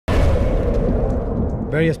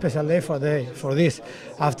very special day for this.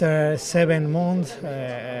 After 7 months,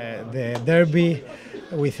 the derby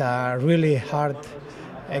with a really hard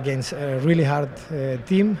against a really hard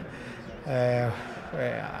team.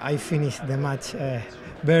 I finished the match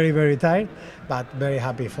very tired, but very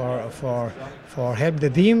happy for help the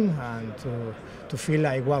team and to feel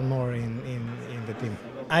like one more in the team.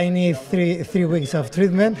 I need three weeks of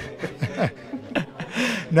treatment.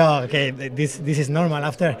 No, okay, this is normal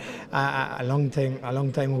after a long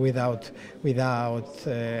time without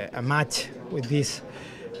a match with this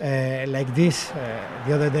like this.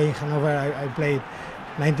 The other day in Hanover I played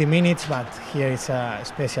 90 minutes, but here it's a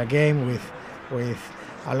special game with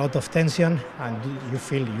a lot of tension, and you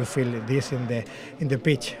feel this in the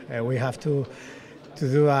pitch. We have to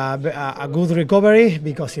do a good recovery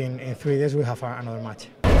because in 3 days we have another match.